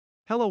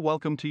Hello,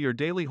 welcome to your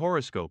daily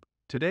horoscope.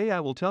 Today I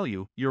will tell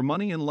you your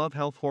money and love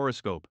health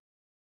horoscope.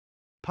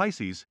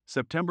 Pisces,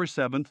 September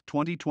 7th,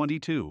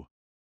 2022.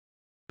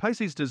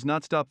 Pisces does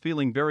not stop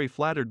feeling very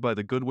flattered by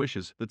the good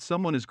wishes that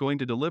someone is going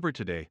to deliver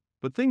today,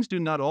 but things do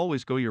not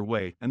always go your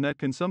way, and that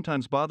can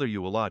sometimes bother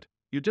you a lot.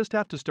 You just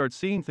have to start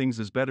seeing things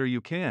as better you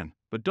can,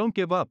 but don't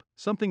give up,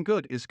 something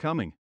good is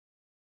coming.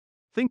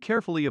 Think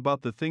carefully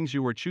about the things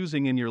you are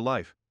choosing in your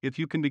life. If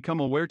you can become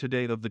aware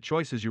today of the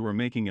choices you are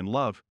making in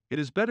love, it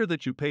is better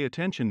that you pay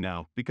attention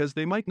now because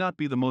they might not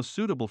be the most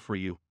suitable for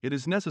you. It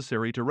is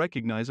necessary to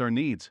recognize our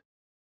needs.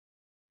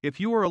 If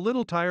you are a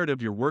little tired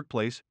of your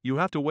workplace, you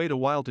have to wait a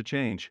while to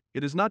change.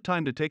 It is not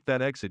time to take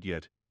that exit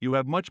yet. You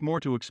have much more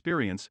to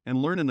experience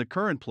and learn in the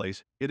current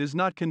place. It is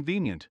not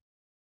convenient.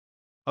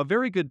 A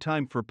very good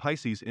time for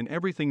Pisces in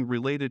everything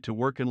related to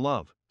work and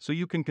love, so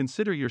you can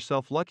consider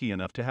yourself lucky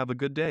enough to have a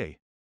good day.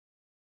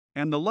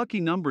 And the lucky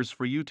numbers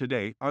for you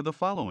today are the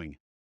following: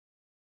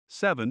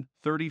 7,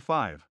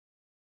 35,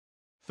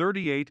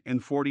 38,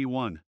 and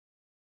 41.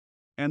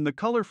 And the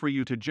color for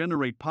you to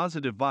generate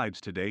positive vibes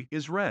today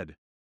is red.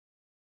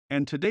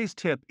 And today's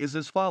tip is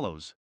as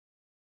follows: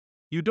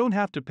 you don't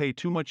have to pay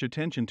too much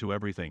attention to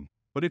everything,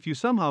 but if you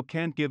somehow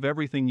can't give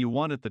everything you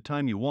want at the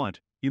time you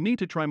want, you need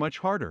to try much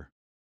harder.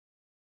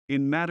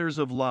 In matters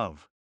of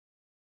love,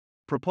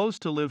 propose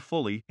to live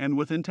fully and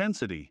with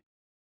intensity.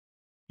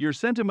 Your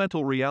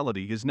sentimental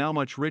reality is now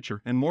much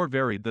richer and more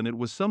varied than it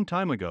was some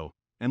time ago,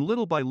 and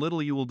little by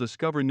little you will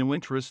discover new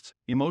interests,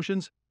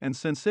 emotions, and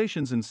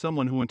sensations in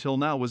someone who until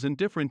now was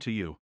indifferent to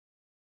you.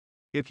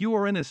 If you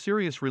are in a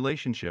serious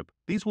relationship,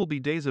 these will be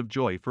days of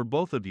joy for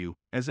both of you,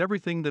 as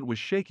everything that was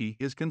shaky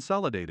is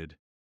consolidated.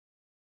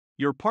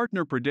 Your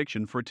partner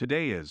prediction for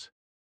today is: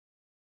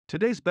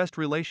 today's best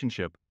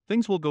relationship.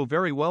 Things will go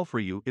very well for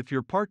you if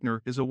your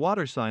partner is a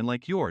water sign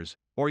like yours,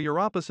 or your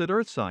opposite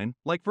earth sign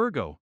like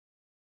Virgo.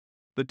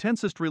 The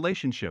tensest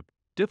relationship.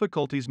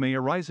 Difficulties may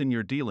arise in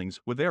your dealings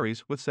with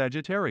Aries with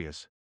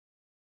Sagittarius.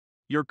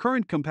 Your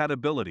current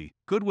compatibility,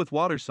 good with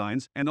water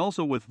signs and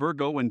also with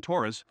Virgo and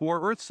Taurus who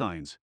are earth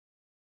signs.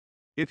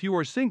 If you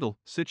are single,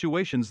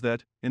 situations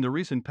that, in the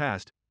recent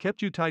past,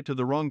 kept you tied to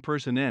the wrong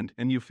person end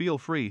and you feel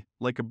free,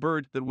 like a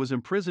bird that was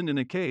imprisoned in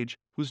a cage,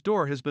 whose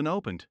door has been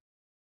opened.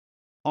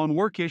 On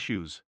work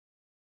issues.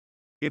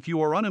 If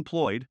you are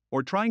unemployed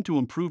or trying to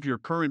improve your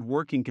current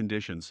working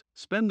conditions,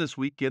 spend this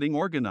week getting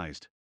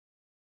organized.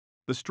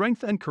 The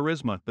strength and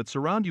charisma that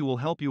surround you will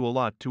help you a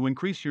lot to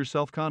increase your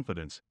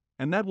self-confidence,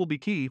 and that will be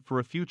key for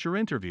a future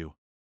interview.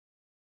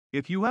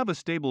 If you have a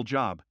stable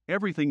job,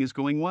 everything is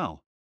going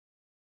well.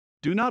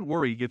 Do not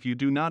worry if you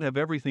do not have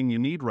everything you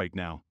need right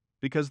now,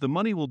 because the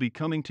money will be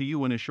coming to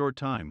you in a short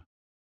time.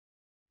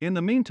 In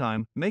the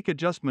meantime, make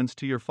adjustments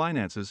to your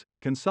finances,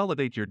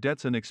 consolidate your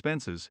debts and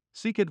expenses,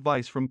 seek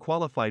advice from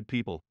qualified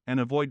people, and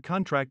avoid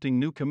contracting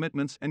new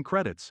commitments and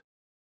credits.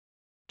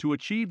 To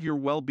achieve your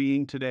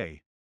well-being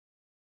today.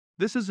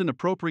 This is an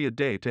appropriate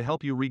day to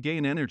help you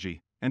regain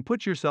energy and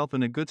put yourself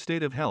in a good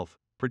state of health,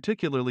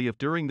 particularly if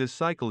during this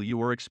cycle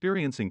you are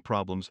experiencing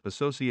problems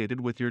associated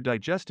with your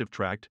digestive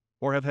tract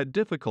or have had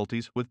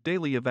difficulties with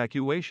daily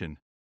evacuation.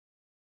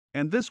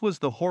 And this was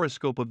the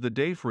horoscope of the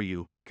day for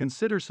you.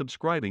 Consider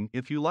subscribing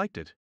if you liked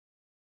it.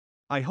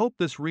 I hope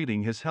this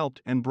reading has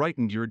helped and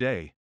brightened your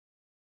day.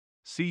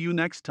 See you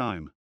next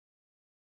time.